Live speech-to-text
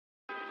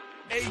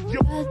Hi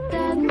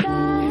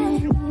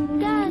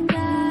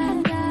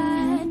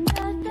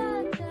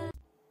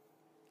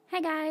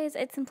guys,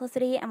 it's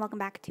Simplicity and welcome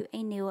back to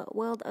a new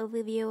world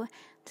overview.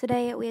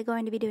 Today we are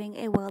going to be doing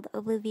a world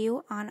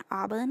overview on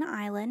Auburn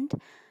Island.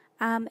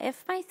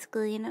 If my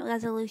screen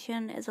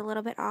resolution is a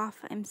little bit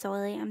off, I'm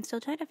sorry. I'm still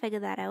trying to figure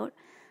that out.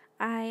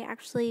 I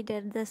actually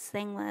did this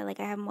thing where I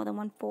have more than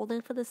one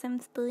folder for The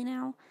Sims 3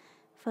 now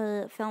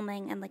for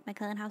filming and my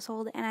current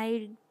household, and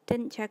I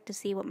didn't check to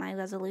see what my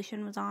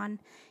resolution was on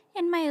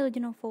in my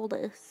original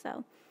folder,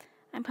 so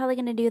I'm probably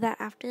going to do that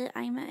after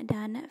I'm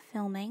done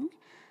filming.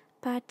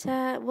 But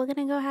we're going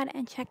to go ahead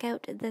and check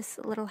out this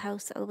little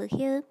house over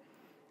here.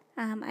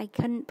 I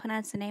couldn't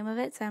pronounce the name of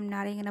it, so I'm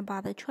not even going to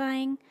bother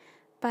trying.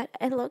 But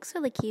it looks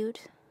really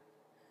cute.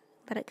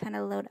 Let it kind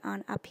of load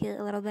on up here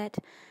a little bit.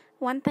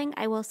 One thing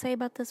I will say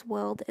about this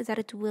world is that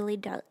it's really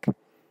dark.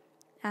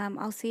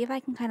 I'll see if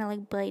I can kind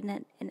of brighten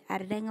it in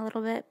editing a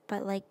little bit.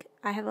 But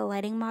I have a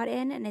lighting mod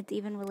in, and it's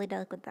even really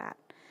dark with that.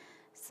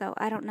 So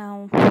I don't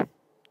know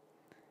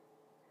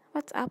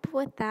what's up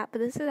with that, but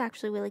this is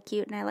actually really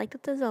cute, and I like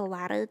that there's a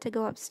ladder to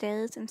go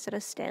upstairs instead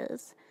of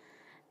stairs,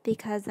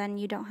 because then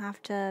you don't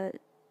have to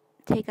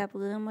take up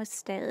room with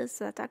stairs,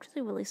 so that's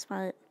actually really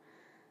smart.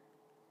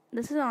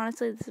 This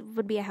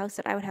would be a house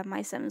that I would have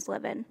my Sims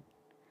live in.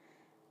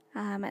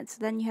 And so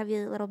then you have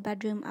your little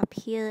bedroom up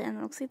here, and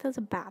it looks like there's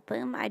a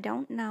bathroom. I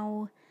don't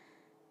know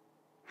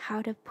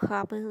how to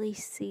properly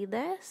see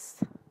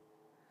this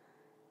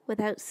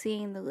without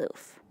seeing the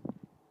roof.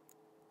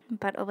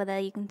 But over there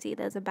you can see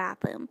there's a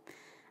bathroom.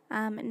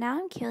 Now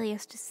I'm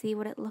curious to see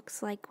what it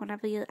looks like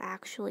whenever you're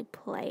actually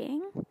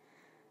playing.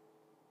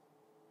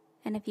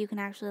 And if you can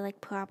actually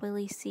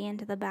properly see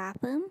into the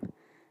bathroom.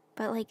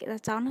 But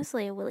that's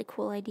honestly a really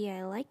cool idea.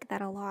 I like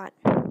that a lot.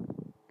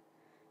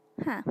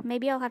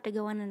 Maybe I'll have to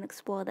go in and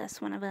explore this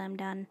whenever I'm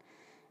done.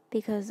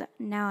 Because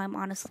now I'm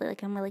honestly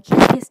I'm really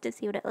curious to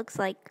see what it looks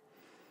like.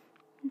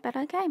 But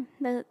okay,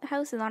 the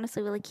house is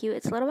honestly really cute.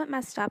 It's a little bit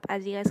messed up,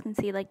 as you guys can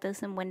see. There's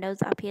some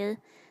windows up here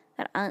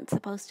that aren't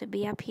supposed to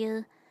be up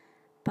here,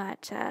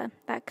 but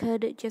that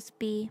could just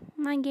be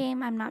my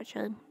game, I'm not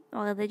sure,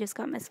 or they just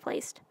got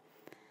misplaced.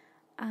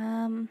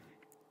 I'm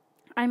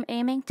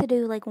aiming to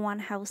do one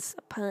house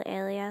per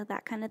area,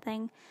 that kind of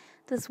thing.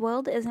 This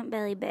world isn't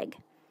very big,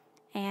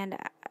 and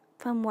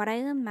from what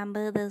I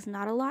remember, there's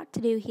not a lot to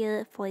do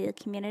here for your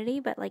community,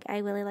 but I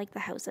really like the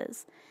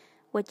houses,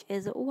 which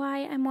is why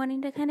I'm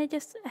wanting to kind of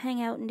just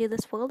hang out and do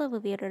this world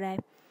overview today.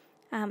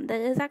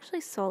 There is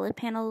actually solar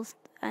panels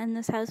in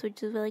this house,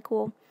 which is really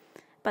cool,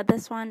 but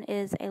this one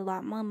is a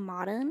lot more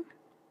modern,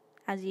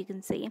 as you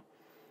can see.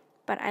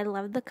 But I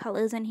love the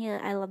colors in here.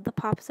 I love the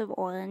pops of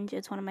orange.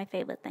 It's one of my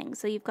favorite things.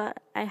 So you've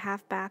got a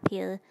half bath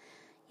here.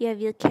 You have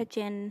your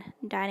kitchen,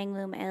 dining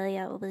room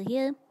area over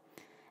here,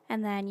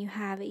 and then you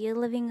have your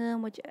living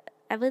room, which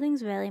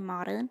everything's very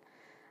modern.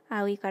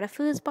 We've got a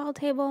foosball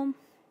table,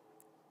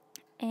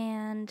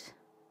 and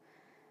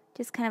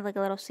just kind of a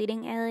little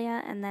seating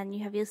area, and then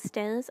you have your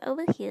stairs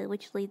over here,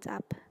 which leads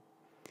up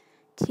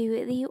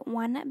to the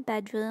one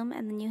bedroom,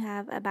 and then you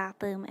have a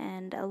bathroom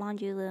and a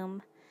laundry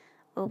room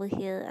over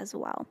here as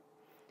well.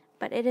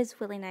 But it is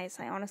really nice.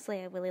 I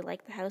really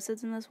like the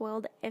houses in this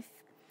world. If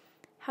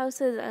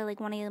houses are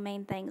one of your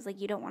main things,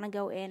 you don't want to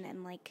go in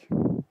and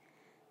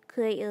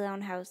create your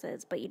own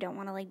houses, but you don't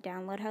want to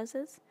download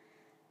houses,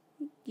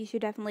 you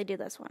should definitely do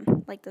this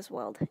one, this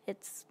world.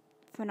 It's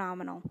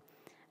phenomenal.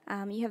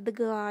 You have the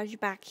garage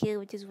back here,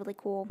 which is really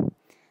cool.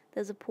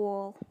 There's a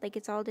pool.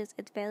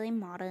 It's very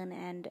modern,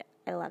 and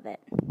I love it.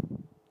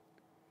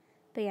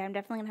 But yeah, I'm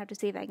definitely going to have to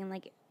see if I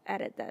can,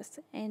 edit this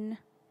in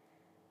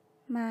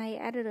my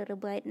editor to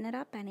brighten it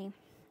up any.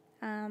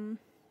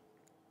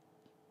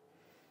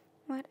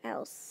 What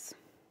else?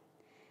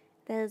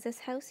 There's this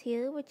house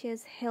here, which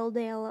is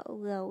Hilldale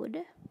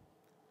Road.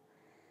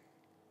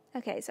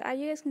 Okay, so as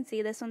you guys can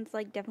see, this one's,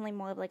 definitely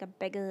more of, a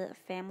bigger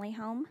family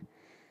home.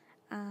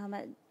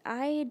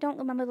 I don't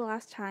remember the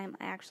last time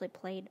I actually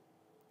played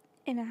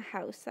in a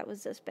house that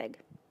was this big,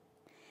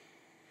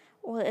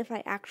 or if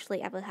I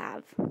actually ever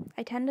have.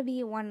 I tend to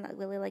be one that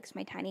really likes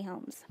my tiny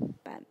homes,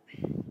 but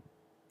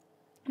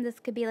this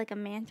could be a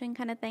mansion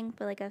kind of thing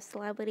for a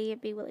celebrity.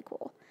 It'd be really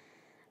cool.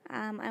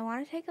 I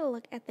want to take a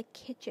look at the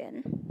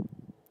kitchen.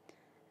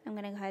 I'm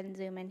going to go ahead and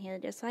zoom in here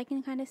just so I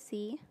can kind of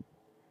see.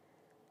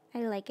 I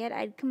like it.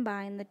 I'd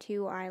combine the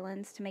two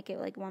islands to make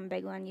it one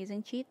big one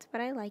using cheats, but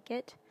I like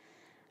it.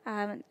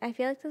 I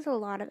feel there's a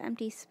lot of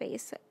empty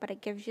space, but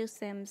it gives you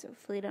Sims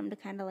freedom to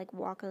kind of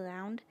walk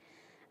around.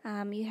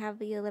 You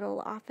have your little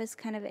office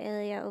kind of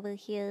area over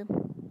here.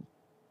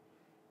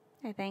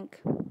 I think.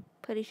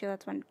 Pretty sure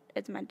that's what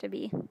it's meant to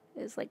be.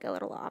 It's a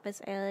little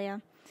office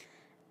area.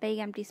 Big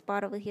empty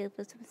spot over here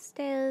for some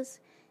stairs.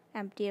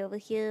 Empty over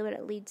here, but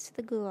it leads to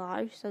the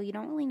garage, so you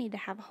don't really need to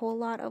have a whole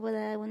lot over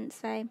there, I wouldn't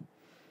say.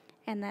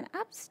 And then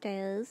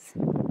upstairs,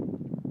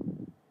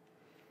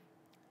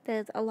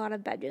 there's a lot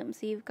of bedrooms.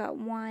 So you've got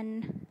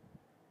one,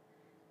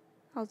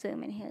 I'll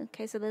zoom in here.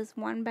 Okay, so there's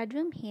one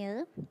bedroom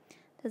here.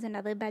 There's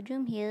another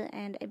bedroom here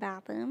and a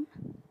bathroom.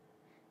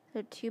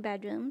 So 2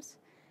 bedrooms.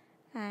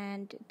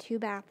 and 2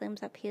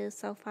 bathrooms up here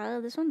so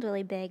far. This one's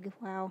really big.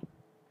 Wow,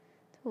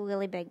 it's a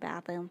really big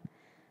bathroom.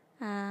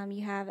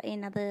 You have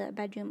another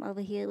bedroom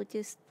over here, which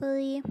is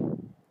 3.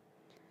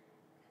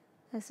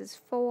 This is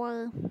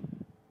 4.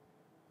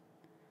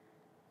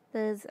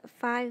 There's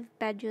 5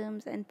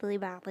 bedrooms and 3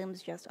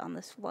 bathrooms just on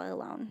this floor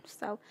alone.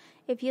 So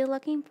if you're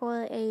looking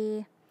for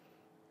a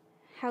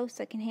house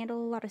that can handle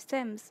a lot of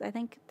Sims, I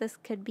think this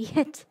could be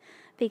it,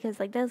 because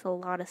like there's a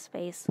lot of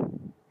space.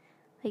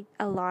 Like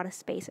a lot of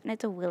space, and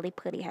it's a really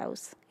pretty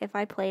house. If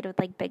I played with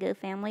like bigger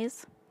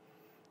families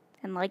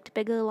and liked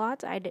bigger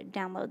lots, I'd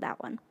download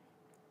that one.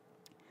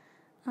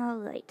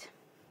 Alright.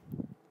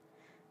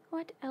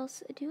 What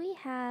else do we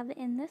have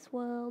in this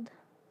world?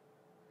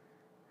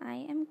 I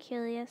am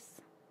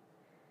curious.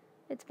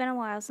 It's been a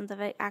while since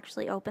I've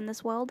actually opened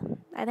this world.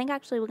 I think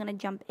actually we're going to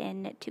jump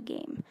in to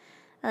game.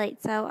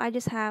 Alright, so I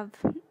just have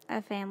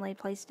a family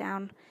placed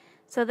down.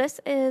 So this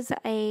is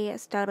a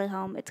starter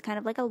home. It's kind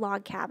of like a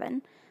log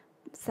cabin.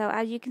 So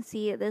as you can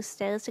see, there's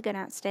stairs to go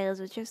downstairs,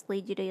 which just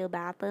lead you to your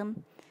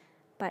bathroom.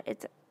 But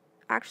it's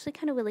actually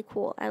kind of really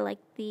cool. I like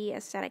the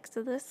aesthetics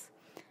of this.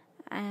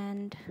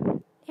 And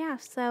yeah,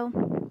 so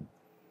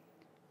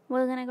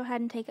we're going to go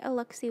ahead and take a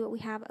look, see what we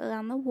have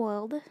around the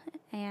world,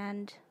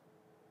 and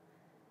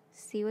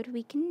see what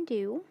we can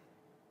do.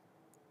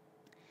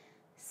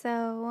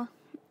 So,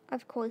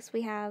 of course,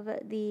 we have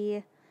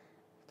the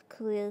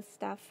clear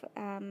stuff.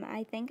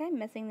 I think I'm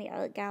missing the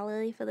art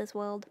gallery for this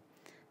world,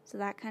 so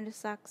that kind of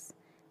sucks.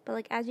 But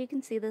like as you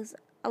can see, there's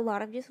a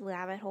lot of just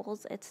rabbit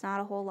holes. It's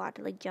not a whole lot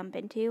to like jump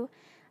into.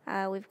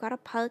 We've got a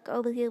park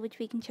over here which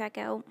we can check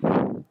out,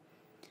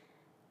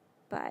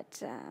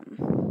 but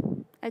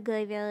a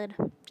graveyard,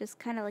 just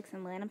kind of like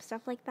some random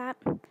stuff like that.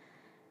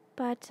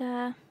 But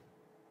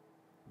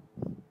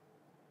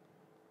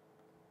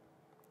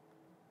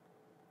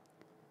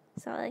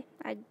sorry,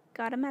 I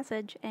got a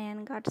message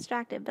and got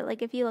distracted. But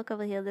like if you look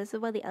over here, this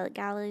is where the art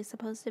gallery is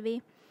supposed to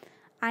be.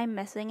 I'm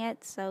missing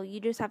it, so you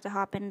just have to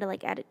hop into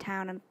like Edit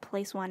Town and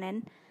place one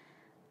in.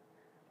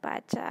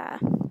 But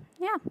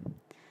yeah,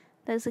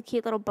 there's a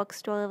cute little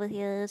bookstore over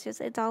here.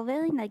 It's all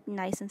very like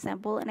nice and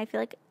simple, and I feel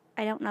like,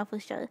 I don't know for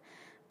sure,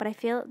 but I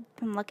feel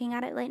from looking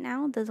at it right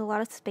now, there's a lot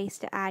of space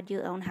to add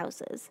your own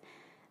houses.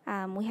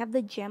 We have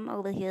the gym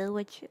over here,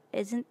 which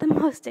isn't the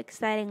most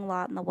exciting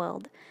lot in the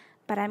world,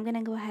 but I'm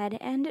gonna go ahead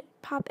and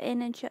pop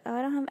in and show. Oh,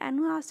 I don't have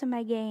NLOS in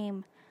my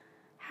game.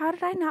 How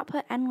did I not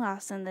put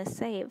NLOS in this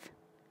save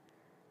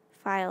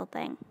file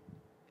thing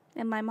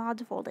in my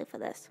mods folder for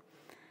this?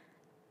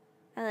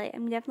 Alright,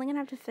 I'm definitely gonna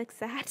have to fix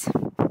that.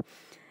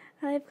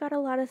 I've got a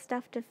lot of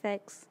stuff to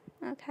fix.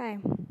 Okay.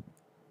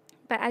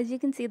 But as you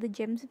can see, the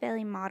gym's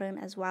very modern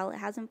as well. It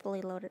hasn't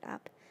fully loaded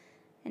up.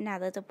 And now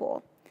there's a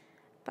pool.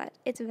 But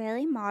it's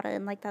very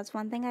modern. Like, that's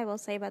one thing I will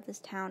say about this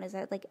town, is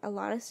that like a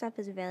lot of stuff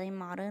is very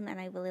modern and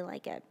I really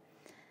like it.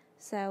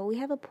 So we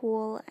have a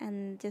pool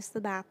and just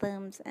the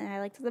bathrooms, and I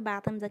like that the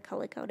bathrooms are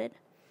color coded,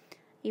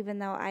 even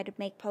though I'd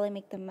probably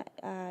make them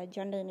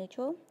gender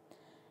neutral.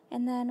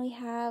 And then we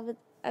have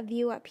a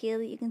view up here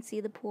that you can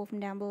see the pool from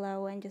down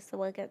below and just the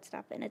workout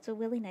stuff, and it's a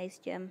really nice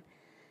gym.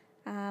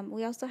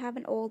 We also have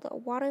an old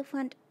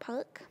waterfront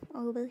park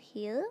over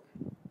here,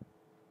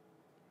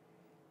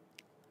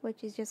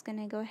 which is just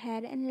gonna go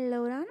ahead and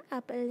load on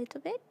up a little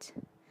bit.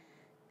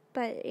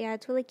 But yeah,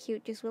 it's really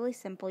cute, just really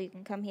simple. You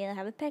can come here,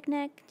 have a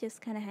picnic,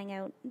 just kind of hang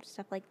out,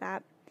 stuff like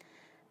that.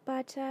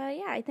 But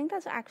yeah, I think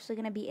that's actually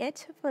going to be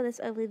it for this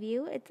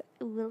overview. It's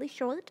really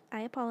short,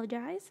 I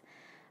apologize.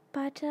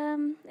 But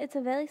it's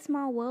a very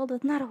small world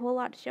with not a whole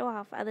lot to show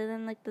off, other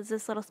than like there's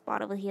this little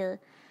spot over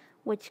here,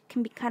 which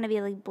can be kind of be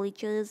like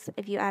bleachers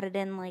if you added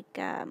in like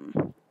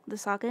the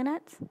soccer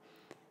nets.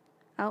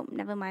 Oh,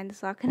 never mind, the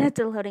soccer nets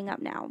are loading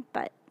up now.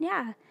 But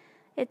yeah,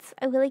 it's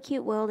a really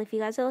cute world. If you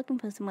guys are looking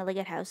for some really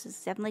good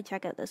houses, definitely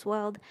check out this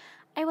world.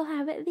 I will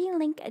have the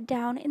link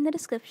down in the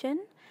description.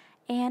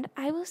 And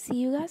I will see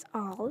you guys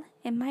all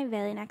in my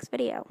very next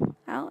video.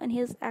 Oh, and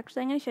here's,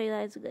 actually I'm going to show you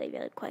guys the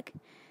graveyard quick.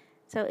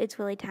 So it's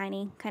really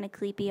tiny, kind of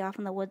creepy, off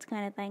in the woods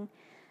kind of thing.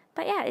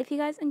 But yeah, if you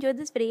guys enjoyed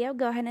this video,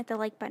 go ahead and hit the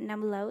like button down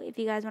below. If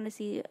you guys want to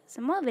see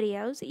some more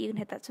videos, you can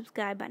hit that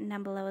subscribe button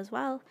down below as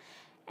well.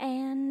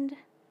 And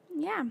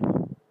yeah,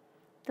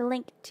 the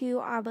link to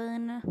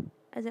Auburn,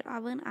 is it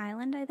Auburn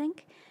Island, I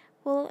think,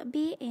 will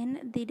be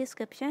in the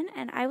description.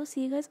 And I will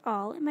see you guys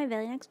all in my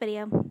very next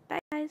video. Bye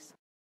guys.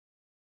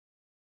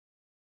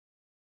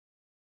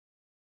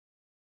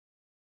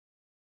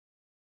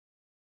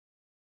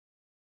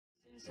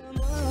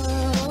 Someone